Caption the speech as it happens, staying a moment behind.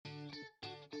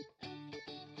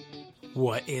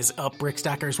What is up, Brick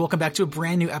Stackers? Welcome back to a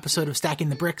brand new episode of Stacking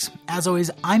the Bricks. As always,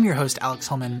 I'm your host, Alex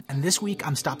Hillman, and this week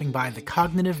I'm stopping by the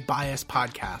Cognitive Bias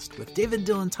podcast with David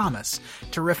Dylan Thomas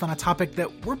to riff on a topic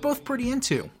that we're both pretty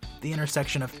into, the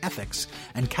intersection of ethics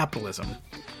and capitalism.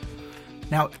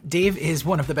 Now, Dave is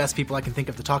one of the best people I can think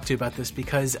of to talk to about this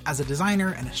because as a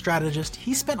designer and a strategist,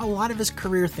 he spent a lot of his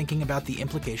career thinking about the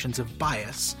implications of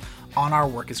bias on our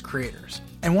work as creators.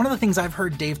 And one of the things I've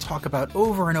heard Dave talk about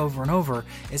over and over and over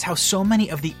is how so many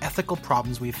of the ethical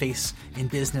problems we face in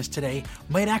business today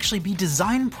might actually be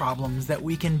design problems that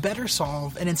we can better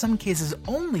solve, and in some cases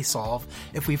only solve,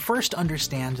 if we first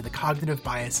understand the cognitive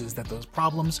biases that those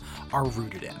problems are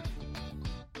rooted in.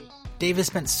 Dave has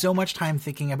spent so much time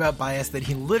thinking about bias that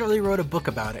he literally wrote a book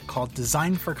about it called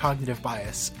Design for Cognitive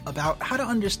Bias, about how to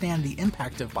understand the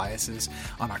impact of biases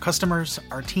on our customers,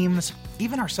 our teams,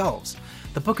 even ourselves.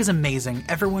 The book is amazing.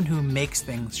 Everyone who makes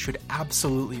things should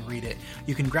absolutely read it.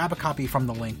 You can grab a copy from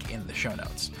the link in the show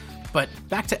notes. But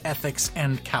back to ethics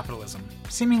and capitalism.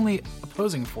 Seemingly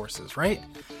opposing forces, right?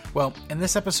 Well, in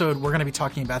this episode, we're going to be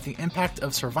talking about the impact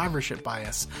of survivorship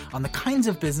bias on the kinds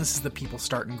of businesses that people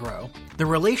start and grow, the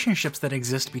relationships that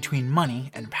exist between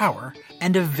money and power,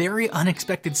 and a very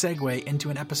unexpected segue into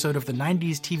an episode of the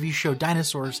 90s TV show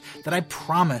Dinosaurs that I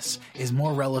promise is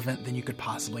more relevant than you could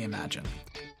possibly imagine.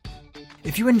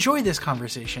 If you enjoy this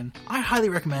conversation, I highly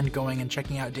recommend going and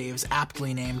checking out Dave's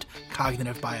aptly named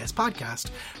Cognitive Bias podcast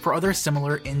for other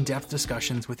similar in-depth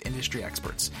discussions with industry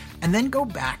experts. And then go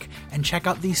back and check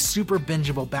out the super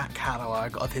bingeable back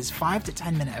catalog of his 5 to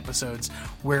 10 minute episodes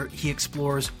where he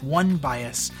explores one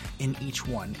bias in each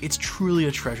one. It's truly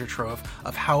a treasure trove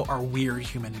of how our weird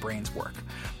human brains work.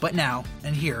 But now,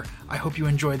 and here, I hope you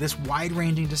enjoy this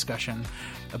wide-ranging discussion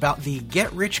about the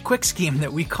get-rich-quick scheme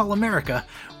that we call America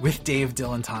with Dave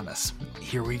Dylan Thomas.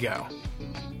 Here we go.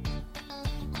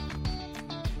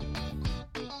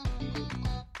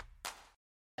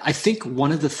 I think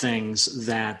one of the things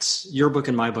that your book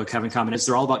and my book have in common is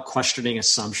they're all about questioning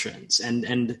assumptions.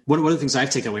 And one of the things I've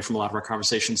taken away from a lot of our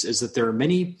conversations is that there are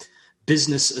many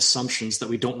business assumptions that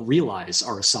we don't realize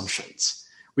are assumptions.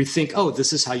 We think, oh,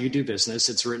 this is how you do business.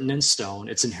 It's written in stone.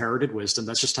 It's inherited wisdom.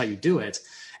 That's just how you do it.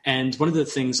 And one of the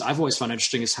things I've always found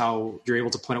interesting is how you're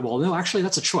able to point out, well, no, actually,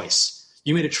 that's a choice.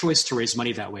 You made a choice to raise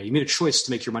money that way. You made a choice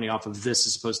to make your money off of this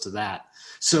as opposed to that.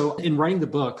 So in writing the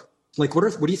book, like, what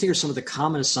do you think are some of the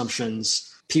common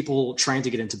assumptions people trying to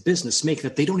get into business make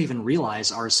that they don't even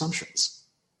realize are assumptions?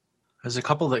 There's a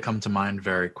couple that come to mind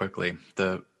very quickly.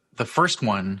 The first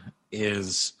one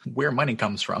is where money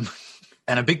comes from.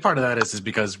 And a big part of that is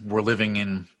because we're living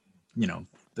in,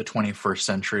 the 21st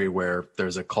century where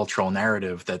there's a cultural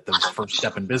narrative that the first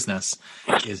step in business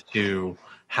is to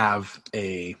have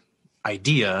a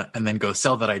idea and then go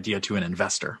sell that idea to an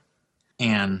investor.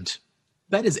 And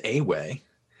that is a way,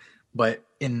 but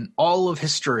in all of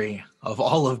history of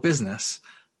all of business,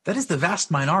 that is the vast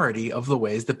minority of the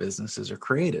ways that businesses are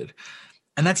created.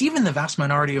 And that's even the vast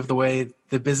minority of the way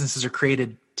that businesses are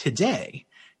created today.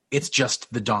 It's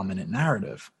just the dominant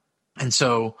narrative. And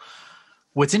so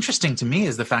what's interesting to me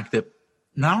is the fact that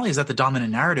not only is that the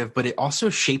dominant narrative, but it also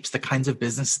shapes the kinds of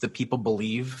businesses that people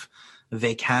believe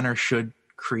they can or should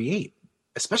create,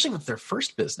 especially with their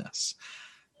first business.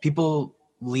 People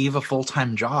leave a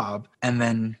full-time job and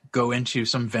then go into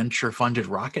some venture-funded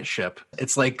rocket ship.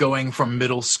 It's like going from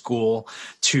middle school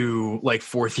to like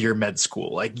fourth year med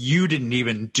school. Like, you didn't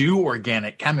even do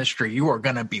organic chemistry. You are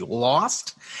going to be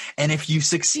lost. And if you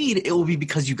succeed, it will be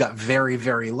because you got very,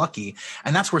 very lucky.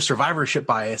 And that's where survivorship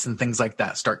bias and things like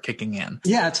that start kicking in.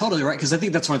 Yeah, totally right. Because I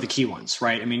think that's one of the key ones,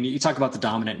 right? I mean, you talk about the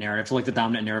dominant narrative. I feel like the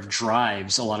dominant narrative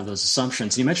drives a lot of those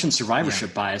assumptions. You mentioned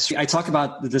survivorship bias. I talk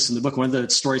about this in the book. One of the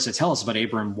stories I tell is about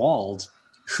Abraham Wald,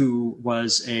 who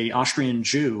was a Austrian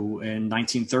Jew in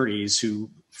 1930s who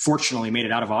fortunately made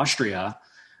it out of Austria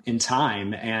in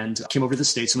time and came over to the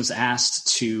States and was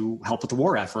asked to help with the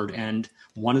war effort. And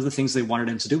one of the things they wanted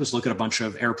him to do was look at a bunch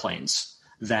of airplanes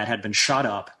that had been shot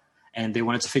up, and they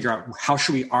wanted to figure out how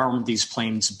should we arm these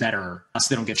planes better so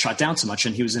they don't get shot down so much.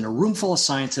 And he was in a room full of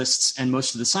scientists, and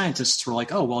most of the scientists were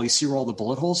like, oh, well, you see where all the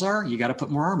bullet holes are? You got to put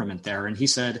more armament there. And he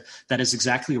said, that is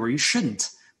exactly where you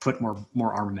shouldn't put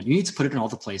more armament. You need to put it in all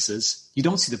the places you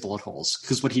don't see the bullet holes.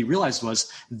 Because what he realized was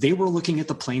they were looking at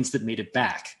the planes that made it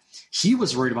back. He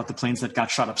was worried about the planes that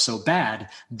got shot up so bad,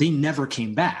 they never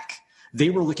came back. They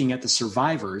were looking at the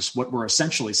survivors, what were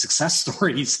essentially success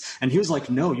stories. And he was like,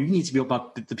 no, you need to be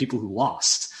about the people who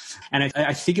lost. And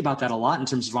I think about that a lot in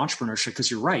terms of entrepreneurship,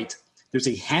 because you're right. There's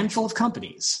a handful of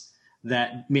companies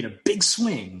that made a big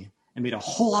swing and made a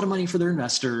whole lot of money for their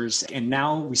investors. And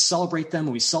now we celebrate them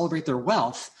and we celebrate their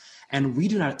wealth. And we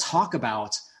do not talk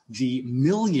about the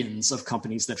millions of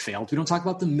companies that failed. We don't talk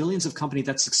about the millions of companies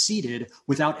that succeeded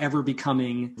without ever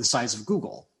becoming the size of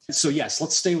Google. So yes,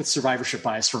 let's stay with survivorship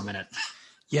bias for a minute.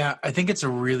 Yeah, I think it's a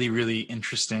really, really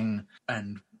interesting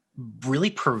and really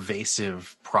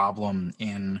pervasive problem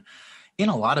in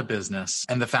a lot of business.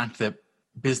 And the fact that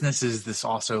business is this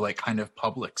also like kind of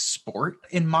public sport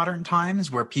in modern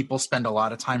times where people spend a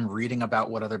lot of time reading about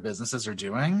what other businesses are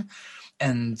doing.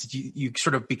 And you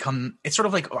sort of become, it's sort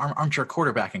of like armchair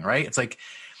quarterbacking, right? It's like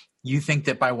you think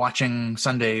that by watching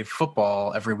Sunday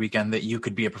football every weekend that you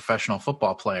could be a professional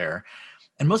football player.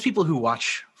 And most people who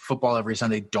watch football every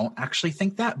Sunday don't actually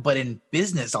think that. But in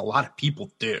business, a lot of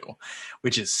people do,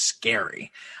 which is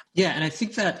scary. Yeah. And I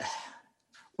think that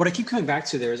what I keep coming back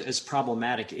to there is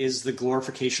problematic is the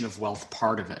glorification of wealth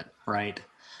part of it, right?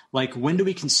 Like, when do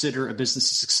we consider a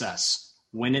business a success?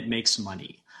 When it makes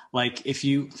money. Like,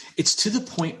 it's to the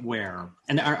point where,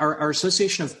 and our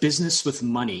association of business with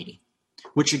money,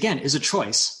 which again is a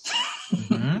choice,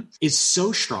 is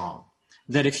so strong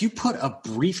that if you put a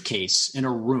briefcase in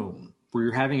a room where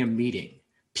you're having a meeting,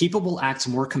 people will act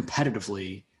more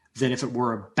competitively than if it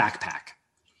were a backpack.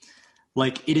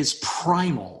 Like, it is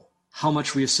primal how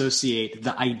much we associate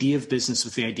the idea of business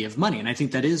with the idea of money. And I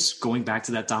think that is going back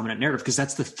to that dominant narrative, because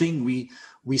that's the thing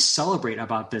we celebrate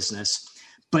about business.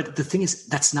 But the thing is,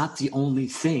 that's not the only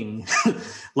thing.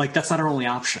 Like, that's not our only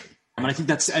option. I mean, I think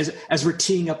that's, as we're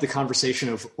teeing up the conversation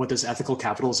of what does ethical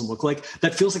capitalism look like,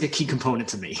 that feels like a key component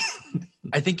to me.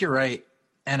 I think you're right.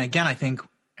 And again, I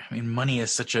mean, money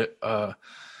is such a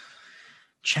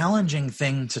challenging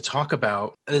thing to talk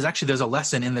about. There's a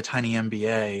lesson in the Tiny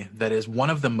MBA that is one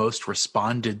of the most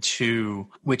responded to,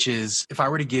 which is, if I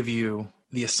were to give you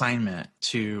the assignment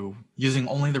to, using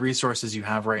only the resources you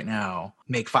have right now,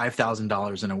 make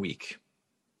 $5,000 in a week,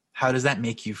 how does that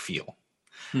make you feel?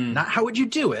 Not how would you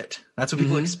do it? That's what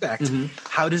people expect.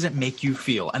 How does it make you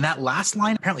feel? And that last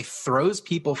line apparently throws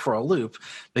people for a loop,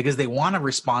 because they want to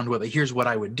respond with, here's what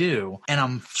I would do. And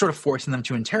I'm sort of forcing them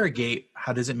to interrogate,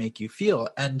 how does it make you feel?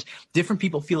 And different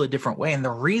people feel a different way. And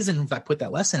the reason I put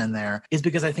that lesson in there is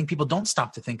because I think people don't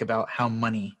stop to think about how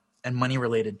money and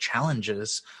money-related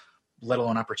challenges, let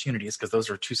alone opportunities, because those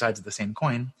are two sides of the same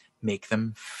coin, make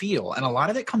them feel. And a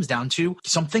lot of it comes down to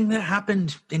something that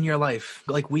happened in your life.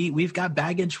 Like, we've got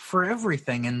baggage for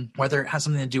everything. And whether it has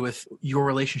something to do with your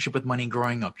relationship with money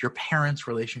growing up, your parents'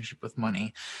 relationship with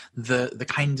money, the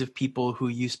kinds of people who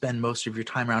you spend most of your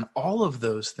time around, all of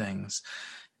those things.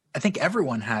 I think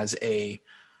everyone has a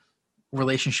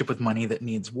relationship with money that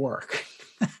needs work.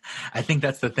 I think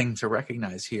that's the thing to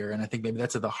recognize here. And I think maybe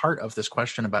that's at the heart of this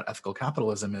question about ethical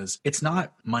capitalism is, it's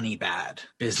not money bad,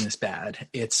 business bad.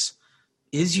 Is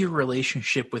your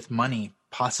relationship with money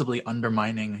possibly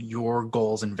undermining your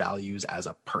goals and values as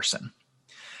a person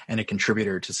and a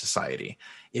contributor to society?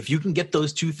 If you can get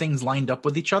those two things lined up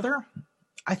with each other,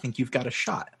 I think you've got a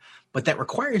shot. But that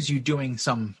requires you doing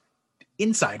some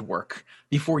inside work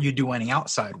before you do any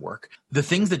outside work. The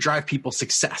things that drive people's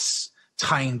success,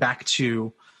 tying back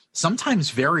to sometimes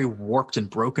very warped and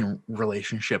broken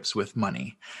relationships with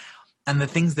money, and the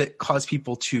things that cause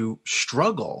people to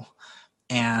struggle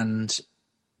and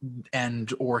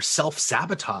or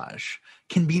self-sabotage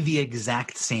can be the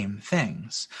exact same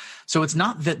things. So it's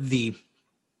not that the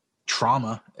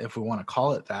trauma, if we want to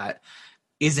call it that,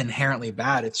 is inherently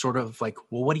bad. It's sort of like,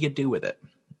 well, what do you do with it?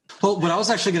 Well, what I was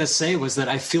actually going to say was that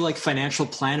I feel like financial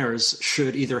planners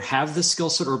should either have the skill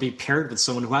set or be paired with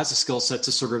someone who has a skill set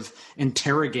to sort of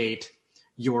interrogate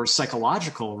your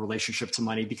psychological relationship to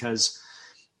money. Because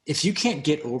if you can't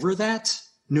get over that,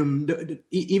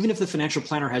 even if the financial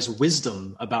planner has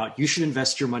wisdom about you should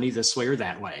invest your money this way or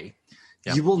that way,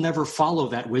 you will never follow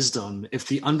that wisdom if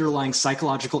the underlying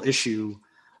psychological issue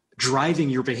driving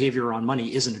your behavior on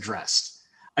money isn't addressed.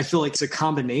 I feel like it's a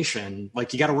combination.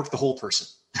 Like, you got to work the whole person.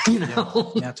 You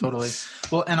know? Yeah, totally.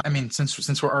 Well, and I mean,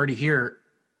 since we're already here,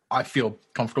 I feel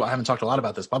comfortable. I haven't talked a lot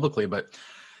about this publicly, but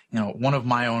one of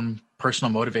my own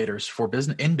personal motivators for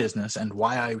business and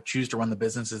why I choose to run the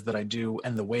businesses that I do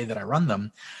and the way that I run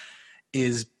them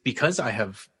is because I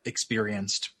have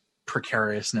experienced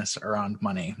precariousness around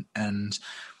money, and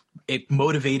it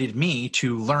motivated me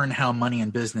to learn how money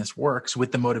and business works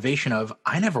with the motivation of,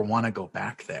 I never want to go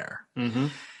back there.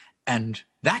 And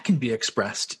that can be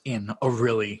expressed in a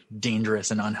really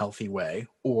dangerous and unhealthy way,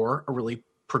 or a really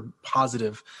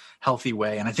positive, healthy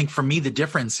way. And I think for me, the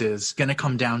difference is going to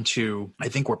come down to, I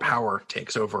think, where power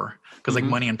takes over, because like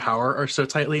money and power are so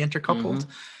tightly intercoupled.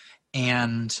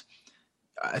 And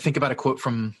I think about a quote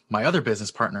from my other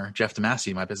business partner, Jeff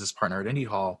DeMasi, my business partner at Indie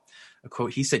Hall, a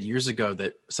quote he said years ago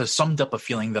that summed up a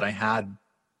feeling that I had,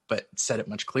 but said it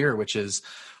much clearer, which is,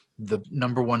 the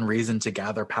number one reason to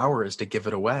gather power is to give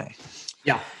it away.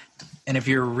 Yeah. And if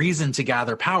your reason to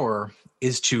gather power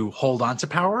is to hold on to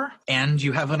power and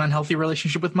you have an unhealthy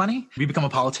relationship with money, you become a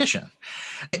politician.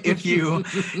 If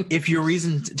your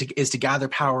reason is to gather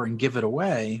power and give it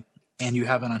away and you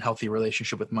have an unhealthy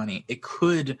relationship with money, it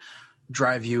could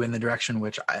drive you in the direction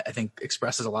which I think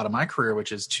expresses a lot of my career,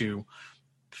 which is to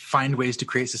find ways to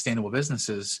create sustainable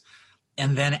businesses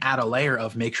and then add a layer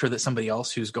of make sure that somebody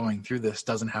else who's going through this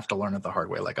doesn't have to learn it the hard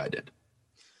way like I did.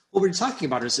 What we're talking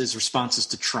about is responses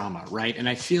to trauma, right? And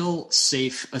I feel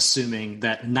safe assuming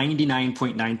that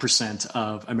 99.9%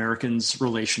 of Americans'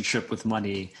 relationship with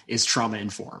money is trauma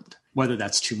informed, whether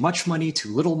that's too much money,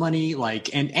 too little money,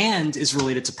 and is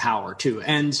related to power too.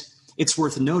 And it's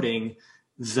worth noting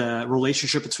the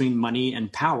relationship between money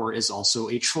and power is also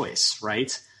a choice,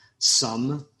 right?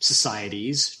 Some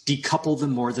societies decouple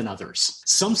them more than others.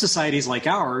 Some societies like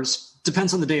ours,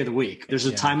 depends on the day of the week. There's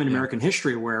a time in American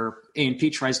history where A&P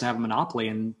tries to have a monopoly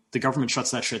and the government shuts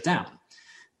that shit down.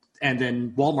 And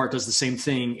then Walmart does the same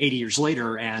thing 80 years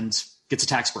later and gets a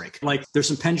tax break. There's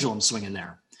some pendulum swinging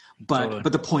there.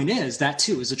 But the point is that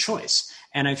too is a choice.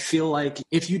 And I feel like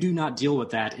if you do not deal with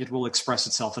that, it will express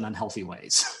itself in unhealthy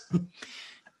ways.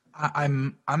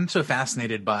 I'm so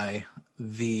fascinated by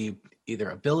the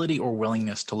either ability or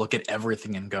willingness to look at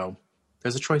everything and go,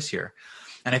 there's a choice here.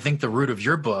 And I think the root of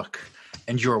your book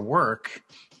and your work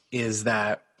is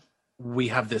that we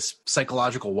have this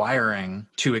psychological wiring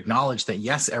to acknowledge that,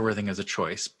 yes, everything is a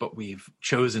choice, but we've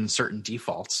chosen certain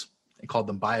defaults and called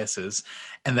them biases.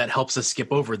 And that helps us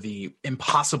skip over the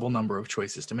impossible number of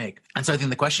choices to make. And so I think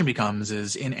the question becomes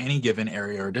is in any given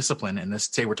area or discipline, and this,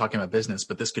 say we're talking about business,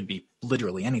 but this could be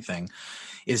literally anything,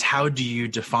 is how do you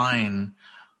define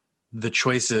the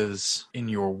choices in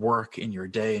your work, in your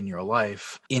day, in your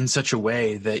life in such a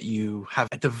way that you have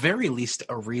at the very least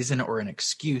a reason or an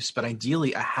excuse, but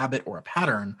ideally a habit or a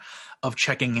pattern of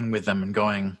checking in with them and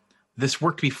going, this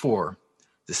worked before.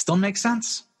 Does this still make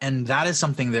sense? And that is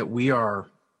something that we are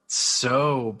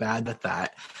so bad at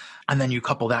that. And then you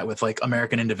couple that with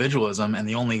American individualism, and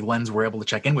the only lens we're able to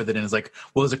check in with it in is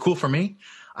well, is it cool for me?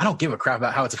 I don't give a crap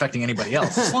about how it's affecting anybody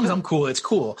else. As long as I'm cool, it's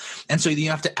cool. And so you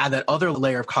have to add that other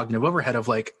layer of cognitive overhead of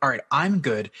all right, I'm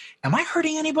good. Am I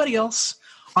hurting anybody else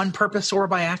on purpose or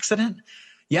by accident?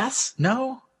 Yes?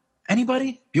 No?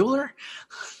 Anybody? Bueller?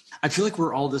 I feel like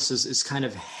where all this is kind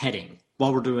of heading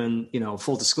while we're doing,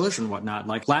 full disclosure and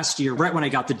whatnot. Last year, right when I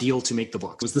got the deal to make the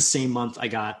book, it was the same month I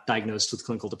got diagnosed with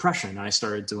clinical depression. And I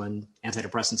started doing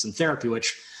antidepressants and therapy,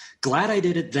 which glad I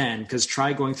did it then, because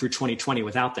try going through 2020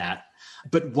 without that.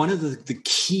 But one of the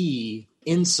key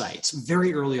insights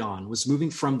very early on was moving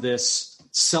from this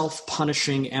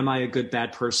self-punishing, am I a good,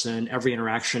 bad person? Every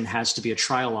interaction has to be a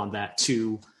trial on that,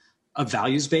 to a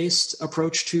values-based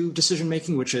approach to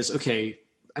decision-making, which is, okay,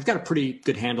 I've got a pretty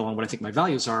good handle on what I think my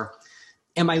values are.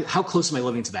 How close am I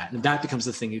living to that? And that becomes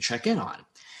the thing you check in on.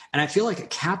 And I feel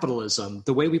like capitalism,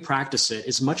 the way we practice it,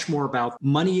 is much more about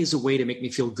money is a way to make me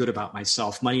feel good about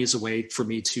myself. Money is a way for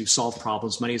me to solve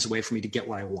problems. Money is a way for me to get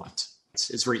what I want.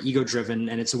 It's very ego-driven,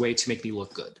 and it's a way to make me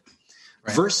look good.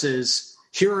 Right. Versus,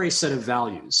 here are a set of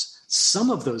values. Some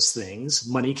of those things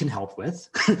money can help with.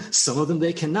 Some of them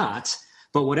they cannot.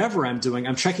 But whatever I'm doing,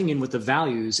 I'm checking in with the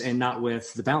values and not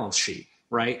with the balance sheet,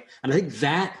 right? And I think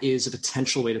that is a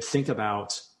potential way to think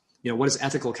about, what does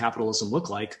ethical capitalism look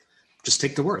like? Just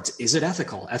take the words. Is it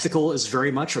ethical? Ethical is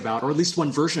very much about, or at least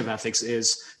one version of ethics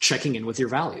is checking in with your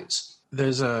values.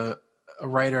 There's a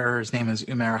writer, his name is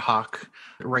Umair Haq,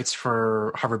 writes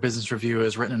for Harvard Business Review,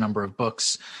 has written a number of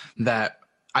books that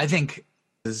I think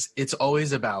it's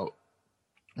always about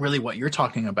really what you're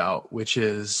talking about, which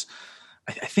is,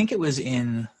 I think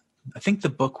the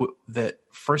book that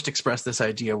first expressed this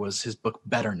idea was his book,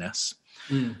 Betterness.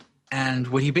 Mm. And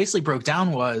what he basically broke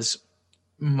down was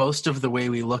most of the way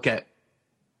we look at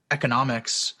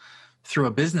economics through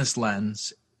a business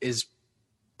lens is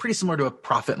pretty similar to a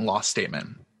profit and loss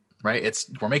statement. Right?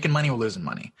 We're making money, we're losing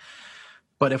money.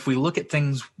 But if we look at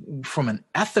things from an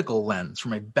ethical lens,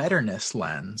 from a betterness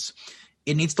lens,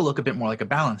 it needs to look a bit more like a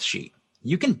balance sheet.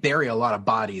 You can bury a lot of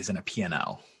bodies in a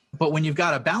P&L. But when you've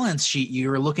got a balance sheet,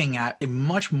 you're looking at a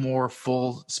much more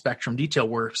full spectrum detail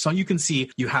where so you can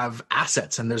see you have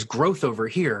assets and there's growth over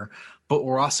here, but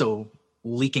we're also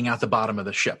leaking out the bottom of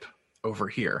the ship over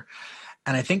here.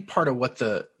 And I think part of what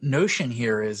the notion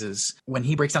here is when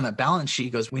he breaks down that balance sheet, he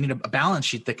goes, we need a balance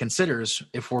sheet that considers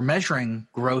if we're measuring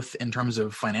growth in terms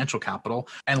of financial capital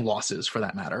and losses for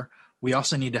that matter, we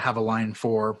also need to have a line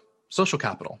for social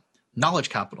capital, knowledge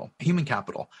capital, human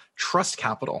capital, trust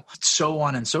capital, so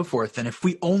on and so forth. And if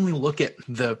we only look at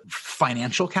the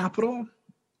financial capital,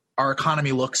 our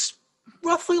economy looks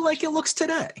roughly like it looks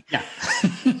today. Yeah.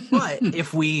 But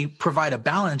if we provide a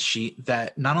balance sheet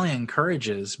that not only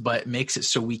encourages, but makes it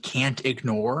so we can't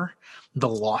ignore the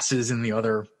losses in the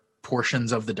other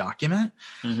portions of the document,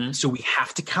 so we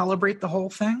have to calibrate the whole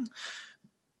thing.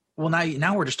 Well,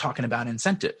 now we're just talking about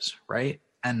incentives, right?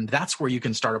 And that's where you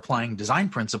can start applying design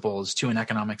principles to an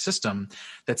economic system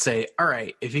that say, all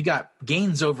right, if you got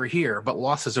gains over here, but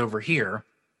losses over here,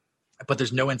 but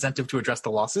there's no incentive to address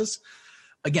the losses,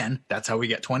 again, that's how we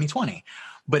get 2020.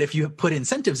 But if you put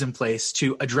incentives in place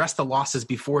to address the losses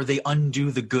before they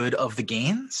undo the good of the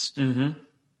gains,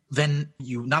 then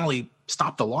you not only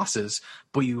stop the losses,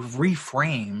 but you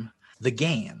reframe the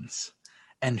gains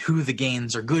and who the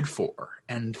gains are good for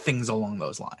and things along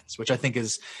those lines, which I think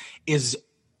is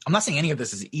I'm not saying any of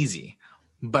this is easy,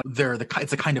 but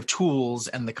it's the kind of tools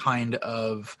and the kind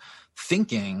of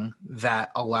thinking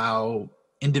that allow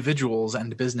individuals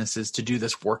and businesses to do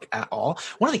this work at all.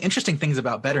 One of the interesting things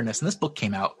about Betterness, and this book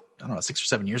came out, I don't know, 6 or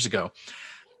 7 years ago,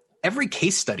 every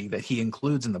case study that he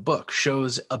includes in the book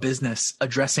shows a business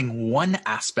addressing one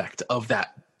aspect of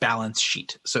that balance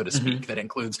sheet, so to speak, that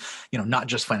includes, not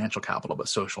just financial capital, but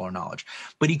social or knowledge.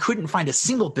 But he couldn't find a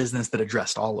single business that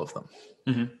addressed all of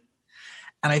them.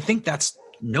 And I think that's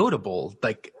notable.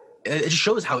 Like, it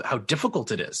shows how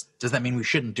difficult it is. Does that mean we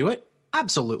shouldn't do it?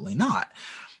 Absolutely not.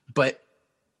 But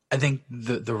I think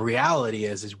the reality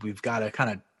is we've got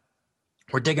to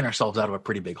we're digging ourselves out of a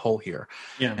pretty big hole here.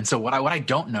 Yeah. And so what I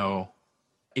don't know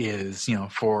is,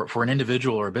 for an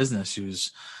individual or a business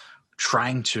who's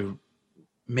trying to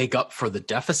make up for the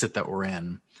deficit that we're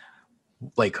in,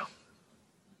 like,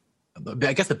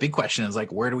 I guess the big question is,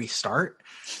 like, where do we start?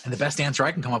 And the best answer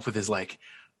I can come up with is, like,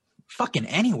 fucking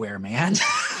anywhere, man.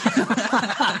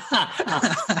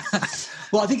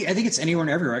 Well, I think it's anywhere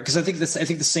and everywhere, because I think the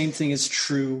same thing is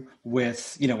true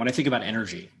with, when I think about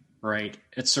energy, right?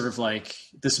 It's sort of like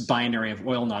this binary of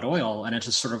oil, not oil. And it's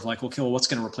just sort of like, okay, well, what's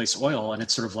going to replace oil? And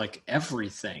it's sort of like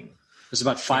everything. There's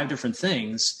about 5 different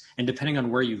things. And depending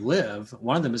on where you live,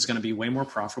 one of them is going to be way more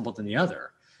profitable than the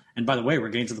other. And by the way, we're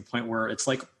getting to the point where it's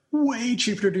like way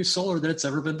cheaper to do solar than it's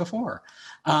ever been before.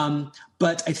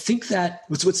 But I think that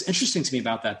what's interesting to me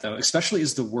about that, though, especially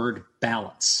is the word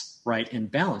balance, right? In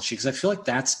balance sheet, because I feel like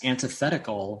that's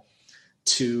antithetical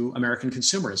to American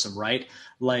consumerism, right?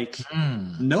 Like,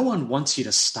 no one wants you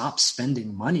to stop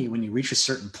spending money when you reach a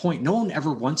certain point. No one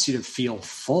ever wants you to feel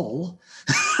full,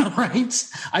 right?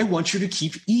 I want you to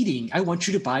keep eating. I want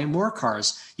you to buy more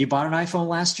cars. You bought an iPhone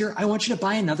last year. I want you to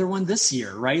buy another one this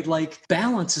year, right? Like,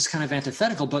 balance is kind of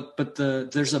antithetical, but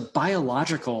there's a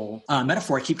biological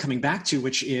metaphor I keep coming back to,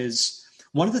 which is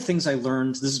one of the things I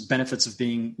learned. This is benefits of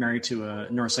being married to a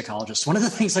neuropsychologist. One of the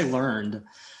things I learned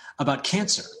about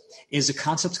cancer is a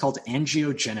concept called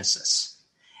angiogenesis.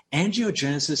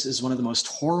 Angiogenesis is one of the most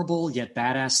horrible yet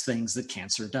badass things that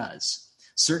cancer does.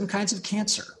 Certain kinds of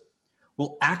cancer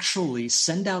will actually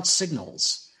send out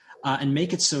signals and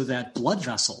make it so that blood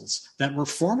vessels that were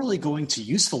formerly going to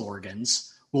useful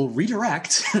organs will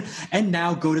redirect and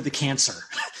now go to the cancer,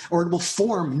 or it will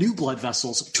form new blood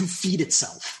vessels to feed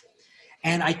itself.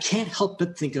 And I can't help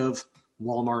but think of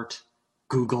Walmart,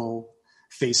 Google,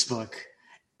 Facebook,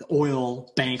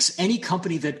 oil, banks, any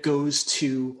company that goes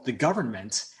to the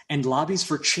government and lobbies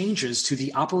for changes to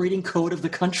the operating code of the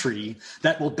country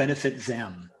that will benefit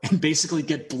them and basically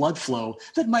get blood flow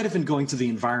that might have been going to the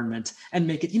environment and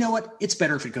make it, it's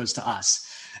better if it goes to us.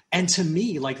 And to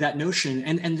me, like, that notion,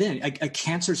 and then a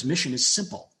cancer's mission is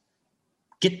simple: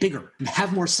 get bigger,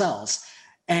 have more cells.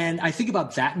 And I think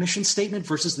about that mission statement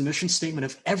versus the mission statement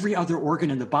of every other organ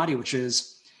in the body, which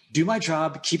is do my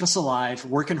job, keep us alive,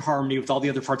 work in harmony with all the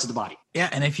other parts of the body. Yeah,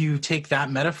 and if you take that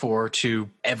metaphor to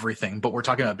everything, but we're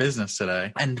talking about business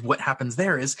today, and what happens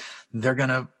there is they're going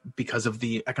to, because of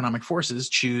the economic forces,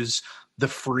 choose the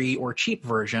free or cheap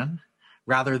version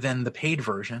rather than the paid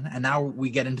version. And now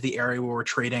we get into the area where we're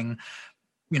trading,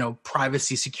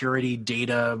 privacy, security,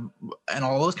 data, and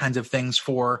all those kinds of things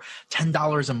for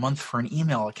 $10 a month for an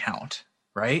email account,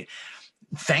 right?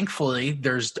 Thankfully,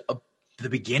 there's the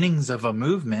beginnings of a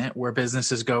movement where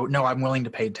businesses go, no, I'm willing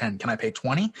to pay 10. Can I pay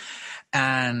 20?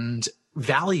 And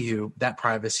value that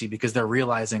privacy because they're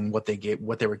realizing what they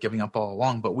were giving up all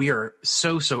along. But we are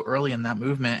so early in that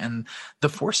movement, and the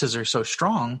forces are so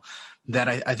strong that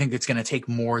I think it's going to take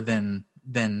more than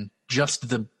just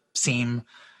the same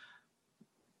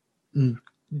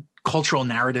cultural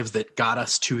narratives that got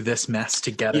us to this mess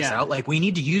to get us out. Like, we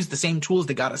need to use the same tools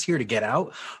that got us here to get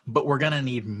out, but we're going to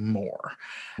need more.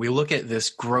 We look at this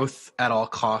growth at all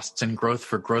costs and growth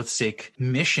for growth's sake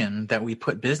mission that we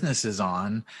put businesses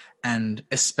on, and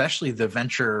especially the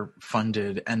venture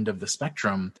funded end of the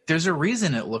spectrum. There's a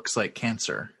reason it looks like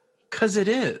cancer, because it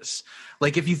is.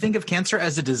 Like, if you think of cancer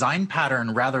as a design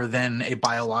pattern rather than a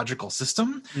biological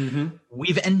system,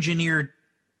 we've engineered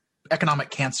economic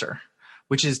cancer,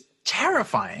 which is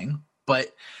terrifying,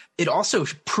 but it also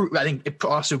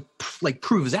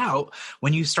proves out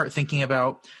when you start thinking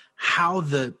about how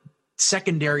the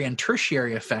secondary and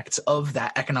tertiary effects of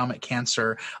that economic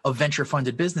cancer of venture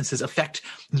funded businesses affect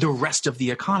the rest of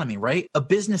the economy, right? A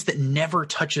business that never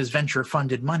touches venture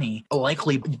funded money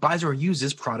likely buys or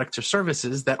uses products or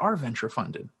services that are venture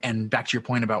funded. And back to your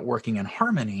point about working in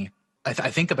harmony, I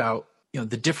think about, the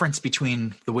difference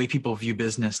between the way people view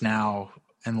business now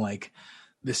and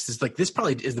this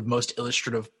probably is the most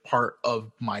illustrative part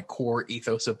of my core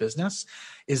ethos of business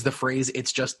is the phrase,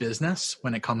 it's just business,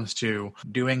 when it comes to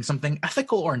doing something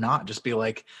ethical or not. Just be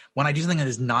like, when I do something that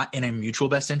is not in a mutual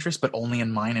best interest, but only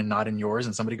in mine and not in yours,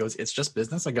 and somebody goes, it's just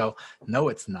business, I go, no,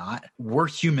 it's not. We're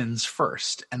humans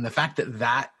first. And the fact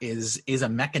that is a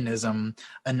mechanism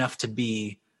enough to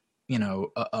be,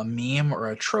 a meme or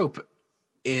a trope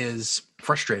is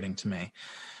frustrating to me.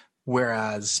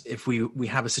 Whereas if we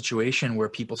have a situation where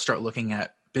people start looking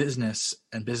at business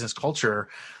and business culture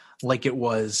like it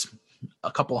was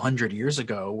a couple hundred years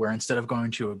ago, where instead of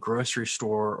going to a grocery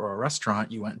store or a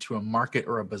restaurant, you went to a market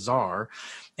or a bazaar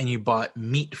and you bought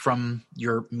meat from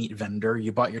your meat vendor,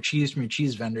 you bought your cheese from your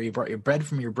cheese vendor, you bought your bread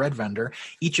from your bread vendor.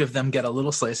 Each of them get a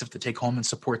little slice to take home and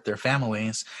support their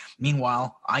families.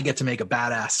 Meanwhile, I get to make a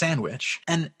badass sandwich.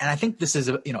 And I think this is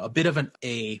a bit of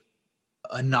a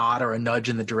nod or a nudge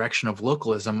in the direction of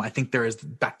localism. I think there is,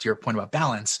 back to your point about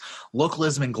balance,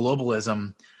 localism and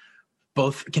globalism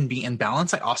both can be in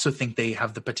balance. I also think they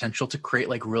have the potential to create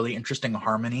really really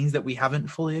harmonies that we haven't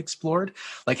fully explored.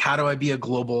 Like, how do I be a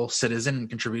global citizen and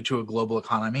contribute to a global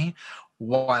economy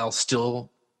while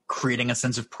still creating a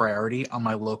sense of priority on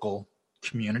my local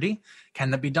community?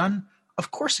 Can that be done?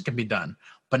 Of course it can be done,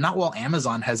 but not while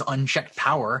Amazon has unchecked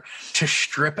power to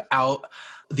strip out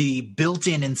the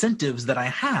built-in incentives that I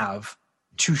have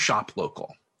to shop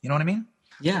local. You know what I mean?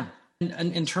 Yeah.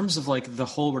 And in terms of the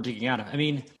hole we're digging out of, I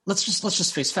mean, let's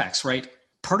just face facts, right?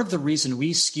 Part of the reason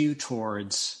we skew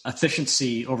towards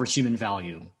efficiency over human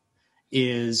value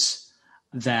is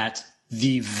that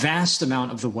the vast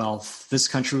amount of the wealth this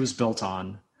country was built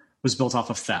off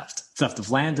of theft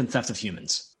of land and theft of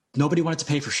humans. Nobody wanted to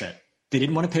pay for shit. They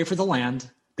didn't want to pay for the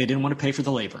land. They didn't want to pay for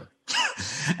the labor.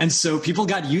 And so people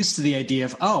got used to the idea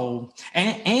of,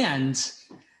 and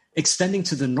extending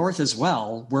to the north as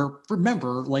well, where,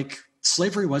 remember,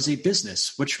 slavery was a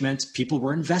business, which meant people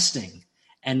were investing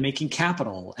and making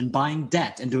capital and buying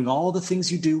debt and doing all the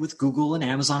things you do with Google and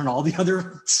Amazon and all the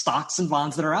other stocks and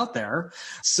bonds that are out there.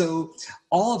 So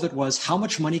all of it was, how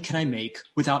much money can I make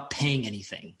without paying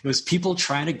anything? It was people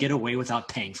trying to get away without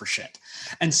paying for shit.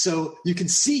 And so you can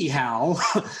see how...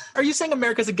 Are you saying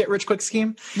America's a get-rich-quick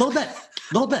scheme? A little bit.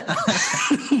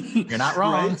 You're not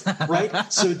wrong.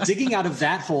 Right? So digging out of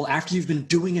that hole after you've been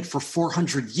doing it for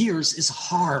 400 years is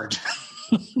hard.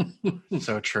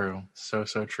 So true. So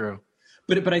true.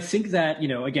 But I think that,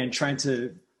 again, trying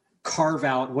to carve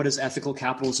out what does ethical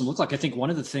capitalism look like, I think one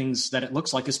of the things that it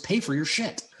looks like is pay for your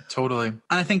shit. Totally. And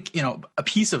I think, a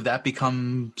piece of that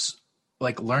becomes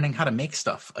learning how to make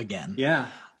stuff again. Yeah.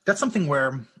 That's something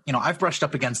where, I've brushed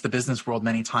up against the business world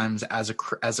many times as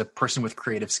a person with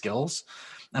creative skills.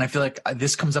 And I feel like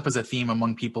this comes up as a theme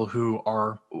among people who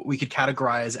we could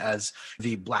categorize as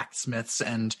the blacksmiths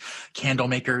and candle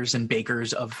makers and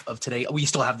bakers of today. We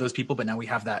still have those people, but now we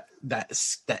have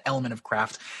that element of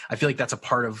craft. I feel like that's a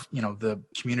part of, the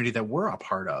community that we're a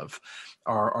part of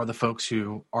are the folks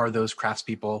who are those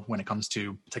craftspeople when it comes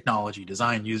to technology,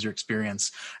 design, user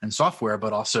experience, and software,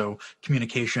 but also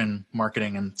communication,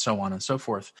 marketing, and so on and so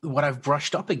forth. What I've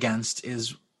brushed up against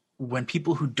is when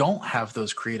people who don't have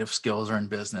those creative skills are in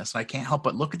business, I can't help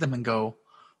but look at them and go,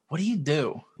 what do you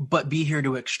do? But be here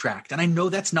to extract. And I know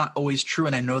that's not always true.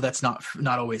 And I know that's not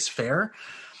always fair,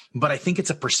 but I think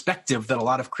it's a perspective that a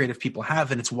lot of creative people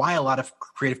have. And it's why a lot of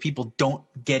creative people don't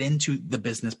get into the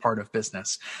business part of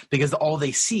business, because all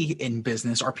they see in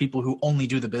business are people who only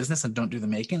do the business and don't do the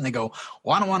making. And they go,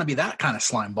 well, I don't want to be that kind of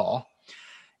slime ball.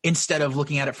 Instead of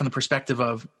looking at it from the perspective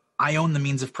of, I own the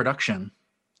means of production.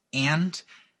 And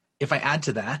if I add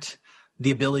to that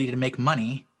the ability to make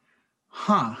money,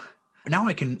 now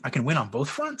I can win on both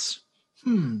fronts.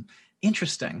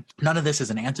 Interesting. None of this is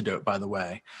an antidote, by the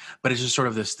way, but it's just sort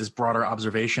of this broader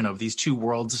observation of these two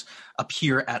worlds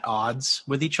appear at odds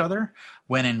with each other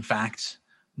when in fact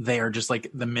they are just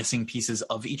like the missing pieces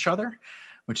of each other,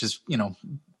 which is, you know,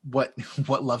 what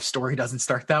love story doesn't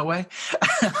start that way.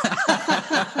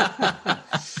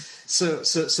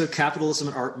 So capitalism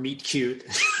and art meet cute.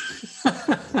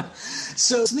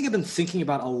 So something I've been thinking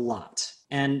about a lot,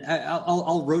 and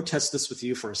I'll road test this with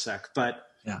you for a sec, but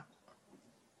yeah.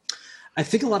 I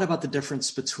think a lot about the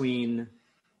difference between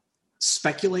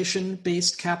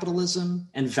speculation-based capitalism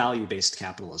and value-based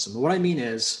capitalism. And what I mean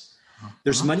is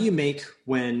there's money you make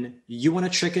when you want a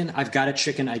chicken, I've got a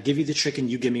chicken, I give you the chicken,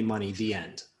 you give me money, the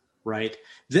end, right?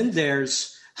 Then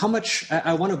there's how much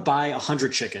I want to buy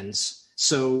 100 chickens,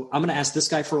 so I'm going to ask this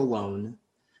guy for a loan.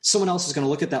 Someone else is going to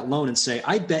look at that loan and say,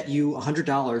 I bet you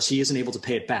 $100 he isn't able to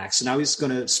pay it back. So now he's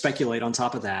going to speculate on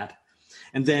top of that.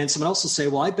 And then someone else will say,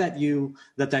 well, I bet you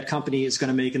that company is going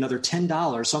to make another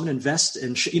 $10. So I'm going to invest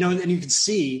in, and you can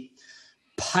see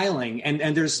piling.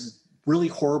 And there's really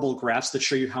horrible graphs that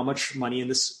show you how much money in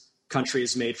this country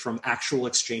is made from actual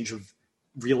exchange of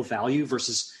real value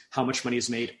versus how much money is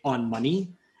made on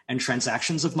money and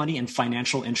transactions of money and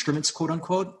financial instruments, quote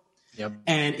unquote. Yep.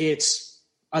 And it's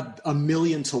a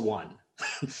million to one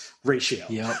ratio.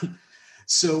 Yep.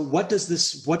 So what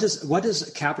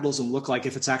does capitalism look like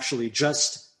if it's actually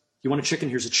just, you want a chicken,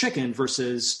 here's a chicken,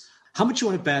 versus how much you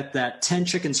want to bet that 10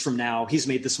 chickens from now, he's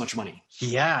made this much money?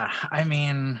 Yeah. I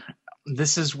mean,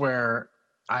 this is where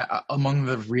among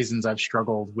the reasons I've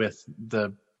struggled with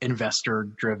the investor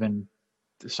driven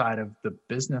side of the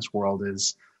business world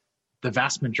is the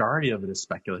vast majority of it is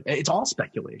speculation. It's all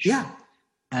speculation. Yeah.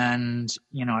 And,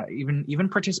 even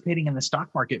participating in the stock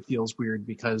market feels weird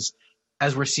because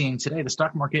as we're seeing today, the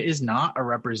stock market is not a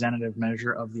representative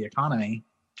measure of the economy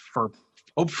for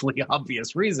hopefully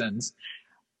obvious reasons.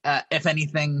 If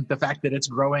anything, the fact that it's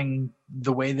growing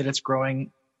the way that it's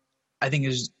growing, I think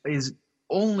is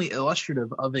only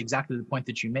illustrative of exactly the point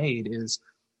that you made is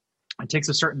it takes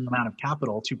a certain amount of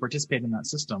capital to participate in that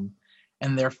system.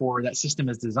 And therefore that system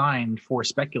is designed for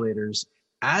speculators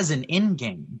as an end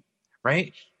game,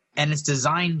 right? And it's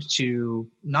designed to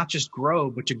not just grow,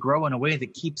 but to grow in a way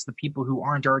that keeps the people who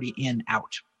aren't already in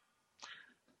out.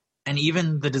 And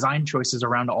even the design choices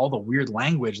around all the weird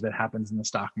language that happens in the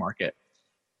stock market,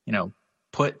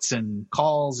 puts and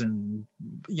calls and,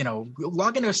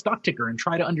 log into a stock ticker and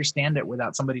try to understand it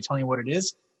without somebody telling you what it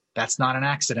is. That's not an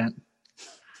accident,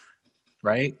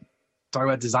 right? Talk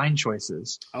about design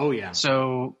choices. Oh yeah.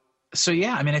 So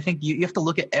yeah, I mean, I think you have to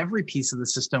look at every piece of the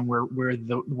system where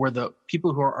the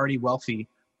people who are already wealthy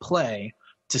play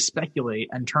to speculate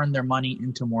and turn their money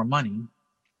into more money.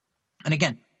 And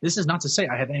again, this is not to say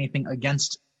I have anything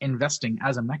against investing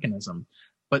as a mechanism,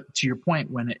 but to your point,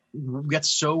 when it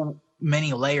gets so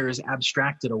many layers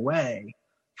abstracted away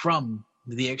from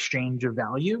the exchange of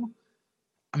value,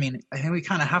 I mean, I think we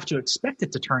kind of have to expect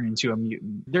it to turn into a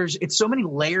mutant. It's so many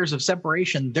layers of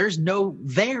separation. There's no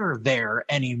there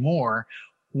anymore.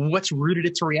 What's rooted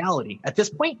into reality? At this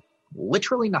point,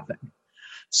 literally nothing.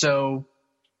 So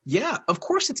yeah, of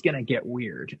course it's going to get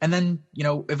weird. And then,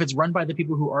 if it's run by the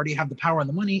people who already have the power and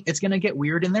the money, it's going to get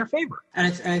weird in their favor.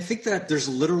 And I think that there's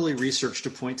literally research to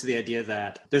point to the idea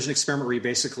that there's an experiment where you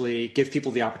basically give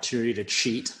people the opportunity to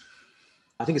cheat.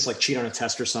 I think it's like cheat on a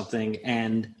test or something.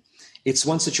 And it's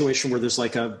one situation where there's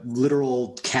like a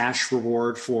literal cash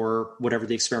reward for whatever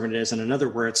the experiment is, and another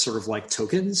where it's sort of like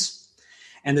tokens.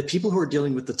 And the people who are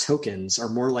dealing with the tokens are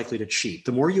more likely to cheat.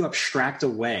 The more you abstract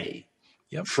away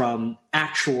from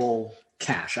actual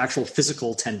cash, actual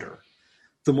physical tender,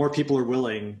 the more people are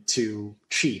willing to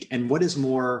cheat. And what is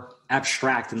more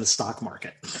abstract in the stock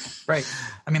market? Right.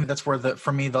 I mean, that's where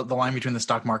for me, the line between the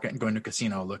stock market and going to a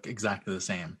casino look exactly the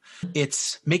same.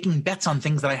 It's making bets on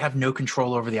things that I have no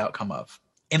control over the outcome of,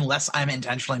 unless I'm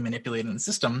intentionally manipulating the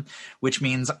system, which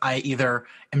means I either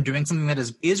am doing something that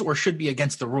is or should be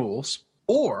against the rules,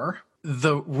 or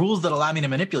the rules that allow me to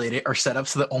manipulate it are set up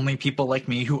so that only people like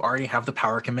me who already have the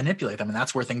power can manipulate them. And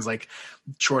that's where things like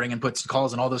shorting and puts and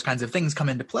calls and all those kinds of things come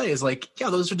into play, is like, yeah,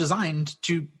 those are designed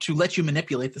to let you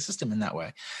manipulate the system in that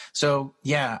way. So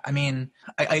yeah, I mean,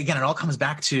 again, it all comes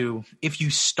back to if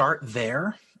you start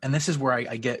there, and this is where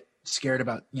I get scared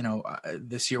about,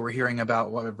 this year we're hearing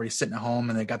about everybody's sitting at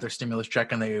home and they got their stimulus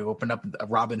check and they opened up a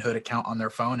Robinhood account on their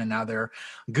phone and now they're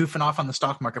goofing off on the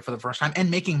stock market for the first time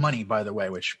and making money, by the way,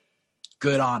 which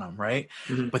good on them, right?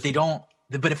 Mm-hmm.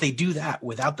 But if they do that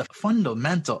without the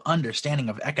fundamental understanding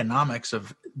of economics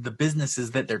of the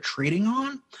businesses that they're trading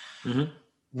on,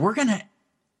 we're going to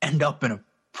end up in a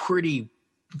pretty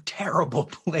terrible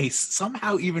place,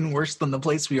 somehow even worse than the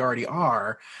place we already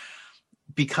are.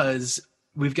 because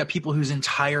we've got people whose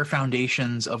entire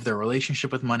foundations of their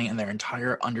relationship with money and their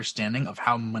entire understanding of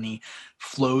how money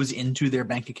flows into their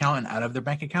bank account and out of their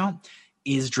bank account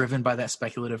is driven by that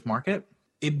speculative market.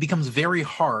 It becomes very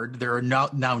hard. There are now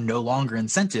no longer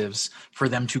incentives for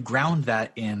them to ground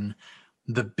that in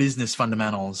the business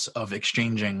fundamentals of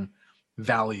exchanging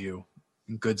value,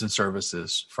 goods and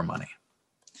services for money.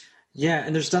 Yeah,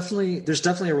 and there's definitely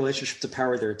a relationship to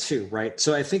power there too, right?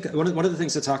 So I think one of the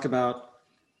things I talk about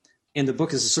in the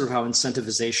book is sort of how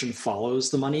incentivization follows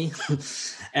the money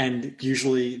and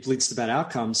usually leads to bad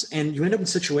outcomes. And you end up in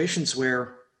situations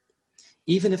where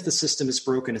even if the system is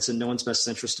broken, it's in no one's best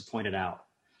interest to point it out.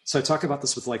 So I talk about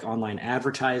this with like online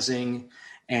advertising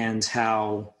and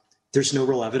how there's no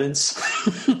real evidence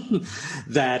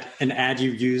that an ad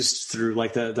you used through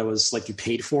like that was like you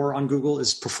paid for on Google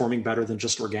is performing better than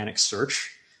just organic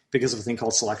search because of a thing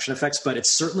called selection effects. But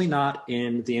it's certainly not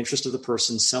in the interest of the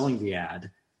person selling the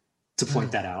ad to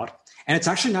point that out. And it's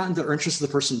actually not in the interest of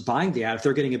the person buying the ad if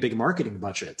they're getting a big marketing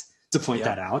budget to point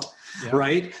that out,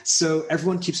 right? So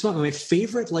everyone keeps going. My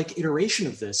favorite like iteration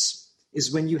of this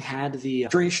is when you had the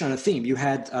variation on a theme. You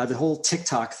had the whole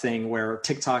TikTok thing where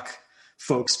TikTok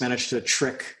folks managed to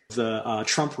trick the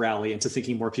Trump rally into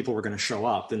thinking more people were going to show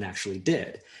up than actually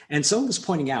did. And someone was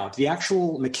pointing out the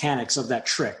actual mechanics of that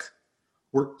trick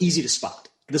were easy to spot.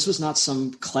 This was not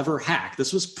some clever hack.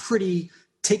 This was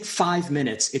take 5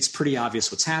 minutes. It's pretty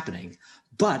obvious what's happening.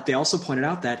 But they also pointed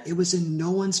out that it was in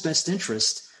no one's best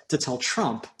interest to tell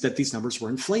Trump that these numbers were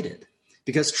inflated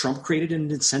because Trump created an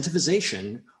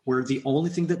incentivization where the only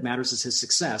thing that matters is his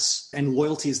success and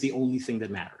loyalty is the only thing that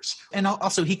matters. And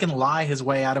also he can lie his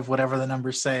way out of whatever the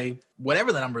numbers say.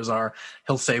 Whatever the numbers are,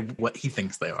 he'll say what he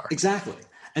thinks they are. Exactly.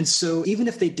 And so even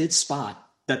if they did spot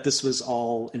that this was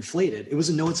all inflated, it was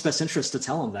in no one's best interest to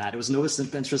tell him that. It was in no one's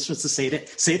best interest to say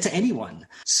it to anyone.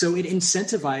 So it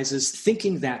incentivizes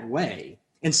thinking that way,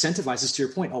 incentivizes, to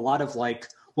your point, a lot of like,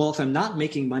 well, if I'm not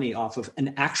making money off of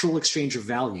an actual exchange of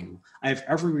value, I have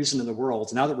every reason in the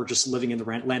world, now that we're just living in the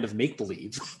land of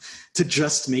make-believe, to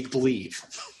just make believe.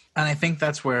 And I think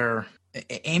that's where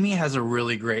Amy has a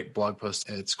really great blog post.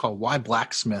 It's called Why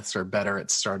Blacksmiths Are Better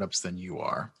at Startups Than You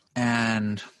Are.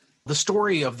 And the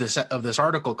story of this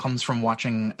article comes from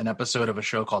watching an episode of a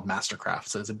show called Mastercraft.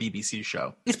 So it's a BBC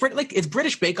show. It's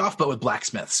British Bake Off, but with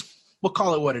blacksmiths. We'll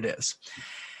call it what it is.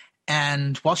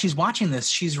 And while she's watching this,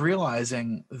 she's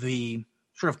realizing the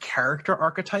sort of character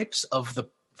archetypes of the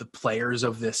players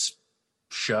of this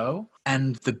show.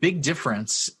 And the big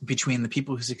difference between the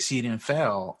people who succeed and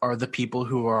fail are the people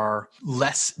who are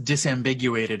less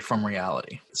disambiguated from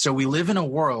reality. So we live in a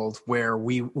world where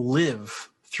we live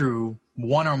through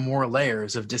one or more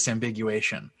layers of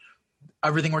disambiguation.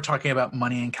 Everything we're talking about,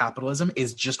 money and capitalism,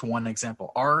 is just one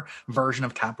example. Our version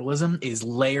of capitalism is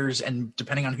layers, and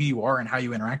depending on who you are and how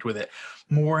you interact with it,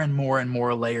 more and more and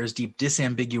more layers deep,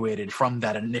 disambiguated from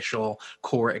that initial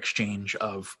core exchange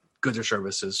of goods or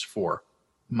services for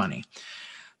money.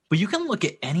 But you can look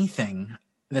at anything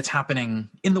that's happening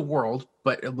in the world,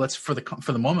 but let's for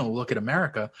the moment we'll look at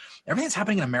America. Everything that's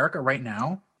happening in America right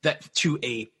now that to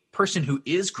a person who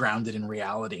is grounded in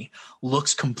reality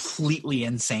looks completely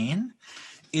insane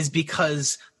is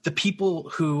because the people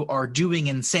who are doing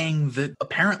and saying the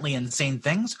apparently insane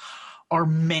things are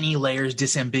many layers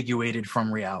disambiguated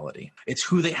from reality. It's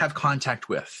who they have contact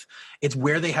with. It's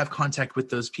where they have contact with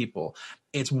those people.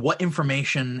 It's what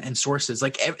information and sources.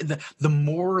 Like the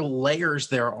more layers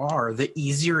there are, the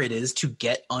easier it is to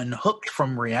get unhooked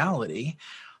from reality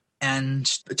and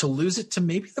to lose it to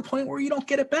maybe the point where you don't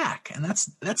get it back. And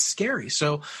that's scary.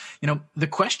 So, the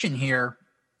question here,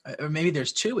 or maybe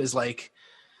there's two, is like,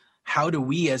 how do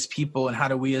we as people and how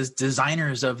do we as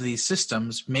designers of these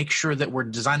systems make sure that we're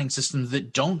designing systems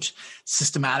that don't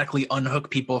systematically unhook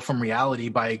people from reality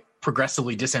by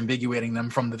progressively disambiguating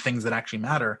them from the things that actually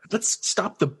matter? Let's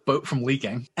stop the boat from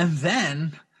leaking. And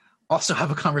then also have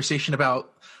a conversation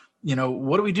about,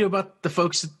 what do we do about the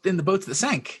folks in the boats that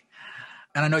sank?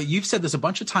 And I know you've said this a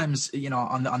bunch of times,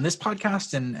 on this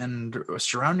podcast and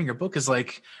surrounding your book, is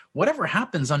like, whatever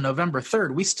happens on November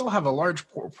 3rd, we still have a large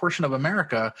portion of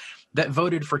America that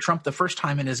voted for Trump the first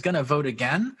time and is going to vote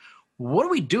again. What do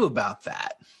we do about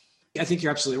that? I think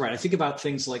you're absolutely right. I think about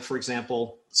things like, for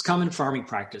example, it's common farming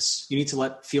practice. You need to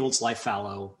let fields lie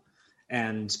fallow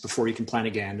and before you can plant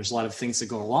again. There's a lot of things that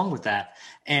go along with that.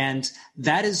 And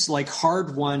that is like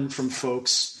hard won from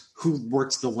folks who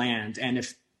worked the land. And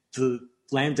if the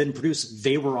land didn't produce,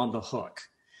 they were on the hook.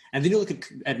 And then you look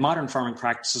at modern farming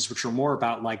practices, which are more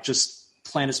about like just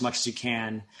plant as much as you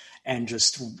can and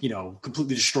just,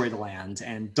 completely destroy the land.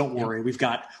 And don't worry, we've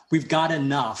got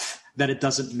enough that it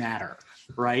doesn't matter,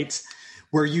 right?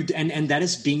 where and that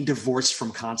is being divorced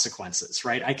from consequences,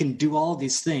 right? I can do all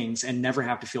these things and never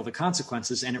have to feel the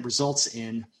consequences, and it results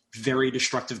in very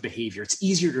destructive behavior. It's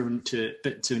easier to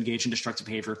engage in destructive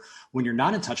behavior when you're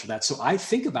not in touch with that. So I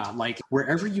think about, like,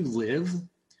 wherever you live,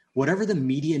 whatever the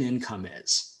median income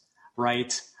is,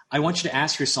 right? I want you to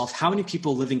ask yourself, how many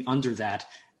people living under that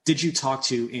did you talk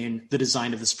to in the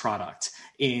design of this product,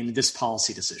 in this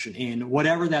policy decision, in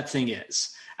whatever that thing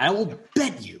is? I will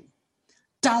bet you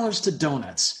dollars to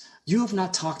donuts, you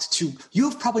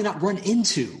have probably not run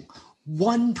into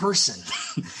one person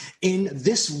in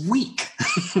this week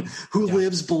who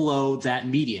lives below that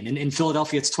median. In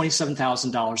Philadelphia, it's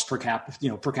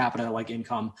 $27,000 per capita like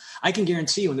income. I can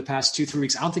guarantee you in the past 2-3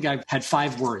 weeks, I don't think I've had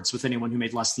 5 words with anyone who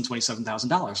made less than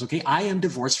 $27,000. Okay. I am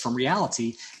divorced from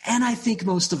reality. And I think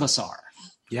most of us are.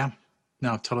 Yeah,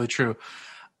 no, totally true.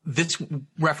 This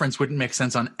reference wouldn't make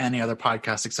sense on any other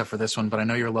podcast except for this one, but I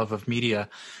know your love of media.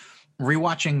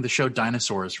 Rewatching the show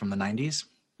Dinosaurs from the 90s.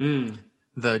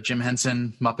 The Jim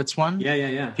Henson Muppets one.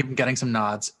 Yeah. Keep getting some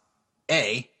nods.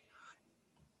 That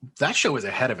show was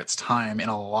ahead of its time in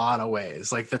a lot of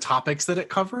ways. Like, the topics that it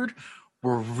covered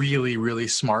were really, really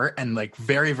smart and, like,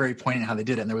 very, very poignant how they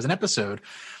did it. And there was an episode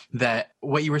that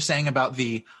what you were saying about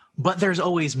the "but there's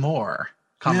always more"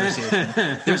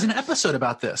 conversation. There's an episode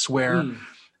about this where,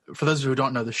 for those who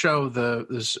don't know the show,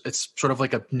 it's sort of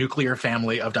like a nuclear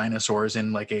family of dinosaurs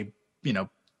in like a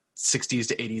 60s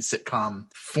to 80s sitcom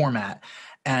format.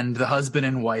 And the husband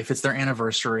and wife, it's their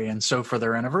anniversary. And so for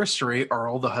their anniversary,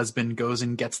 Earl, the husband, goes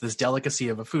and gets this delicacy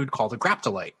of a food called a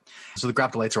graptolite. So the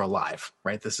graptolites are alive,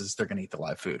 right? They're going to eat the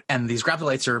live food. And these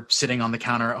graptolites are sitting on the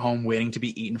counter at home waiting to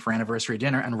be eaten for anniversary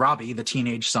dinner. And Robbie, the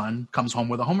teenage son, comes home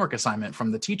with a homework assignment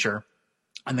from the teacher.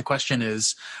 And the question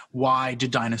is, why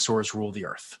did dinosaurs rule the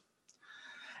earth?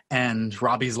 And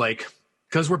Robbie's like,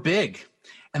 because we're big.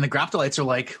 And the graptolites are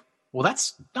like, well,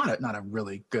 that's not a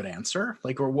really good answer.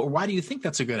 Like, or why do you think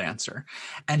that's a good answer?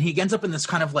 And he ends up in this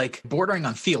kind of like bordering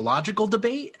on theological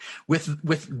debate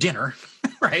with dinner,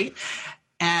 right?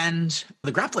 And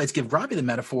the graptolites give Robbie the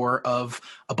metaphor of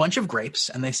a bunch of grapes.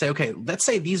 And they say, okay, let's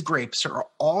say these grapes are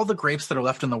all the grapes that are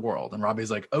left in the world. And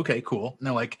Robbie's like, okay, cool. And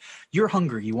they're like, you're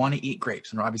hungry. You want to eat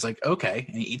grapes. And Robbie's like, okay.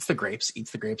 And he eats the grapes.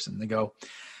 And they go,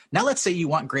 now let's say you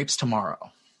want grapes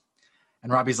tomorrow.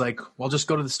 And Robbie's like, well, just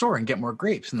go to the store and get more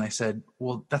grapes. And they said,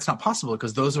 well, that's not possible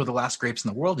because those were the last grapes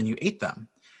in the world and you ate them.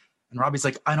 And Robbie's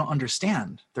like, I don't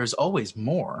understand. There's always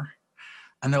more.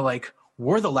 And they're like,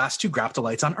 we're the last 2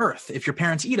 graptolites on Earth. If your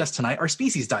parents eat us tonight, our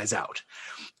species dies out.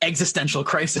 Existential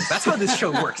crisis. That's how this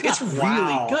show works. It's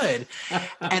really good.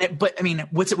 But I mean,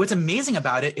 what's amazing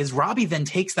about it is Robbie then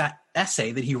takes that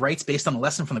essay that he writes based on a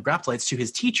lesson from the graptolites to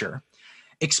his teacher,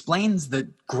 explains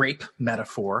the grape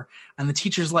metaphor, and the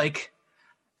teacher's like,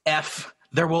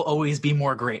 there will always be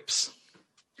more grapes.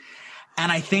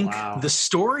 And I think the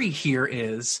story here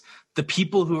is the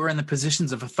people who are in the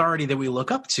positions of authority that we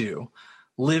look up to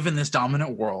live in this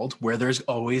dominant world where there's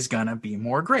always going to be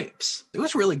more grapes. It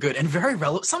was really good and very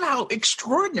relevant, somehow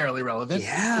extraordinarily relevant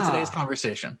to today's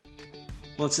conversation.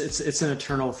 Well, it's an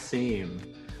eternal theme.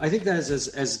 I think that is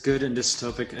as good and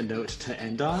dystopic a note to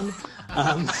end on.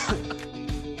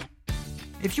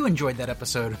 If you enjoyed that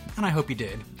episode, and I hope you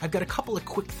did, I've got a couple of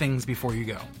quick things before you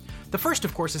go. The first,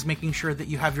 of course, is making sure that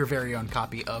you have your very own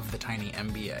copy of The Tiny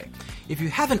MBA. If you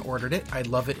haven't ordered it, I'd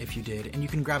love it if you did, and you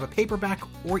can grab a paperback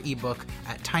or ebook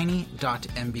at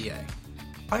tiny.mba.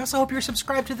 I also hope you're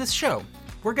subscribed to this show.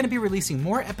 We're going to be releasing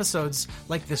more episodes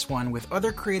like this one with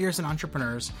other creators and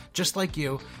entrepreneurs just like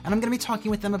you, and I'm going to be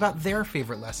talking with them about their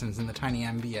favorite lessons in the Tiny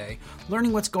MBA,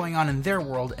 learning what's going on in their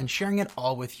world, and sharing it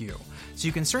all with you. So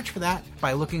you can search for that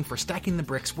by looking for Stacking the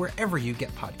Bricks wherever you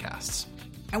get podcasts.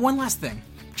 And one last thing.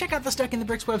 Check out the Stacking the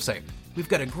Bricks website. We've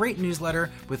got a great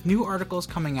newsletter with new articles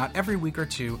coming out every week or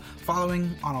two,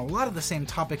 following on a lot of the same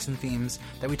topics and themes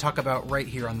that we talk about right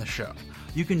here on the show.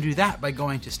 You can do that by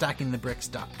going to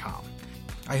stackingthebricks.com.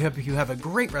 I hope you have a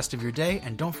great rest of your day,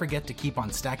 and don't forget to keep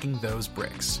on stacking those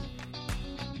bricks.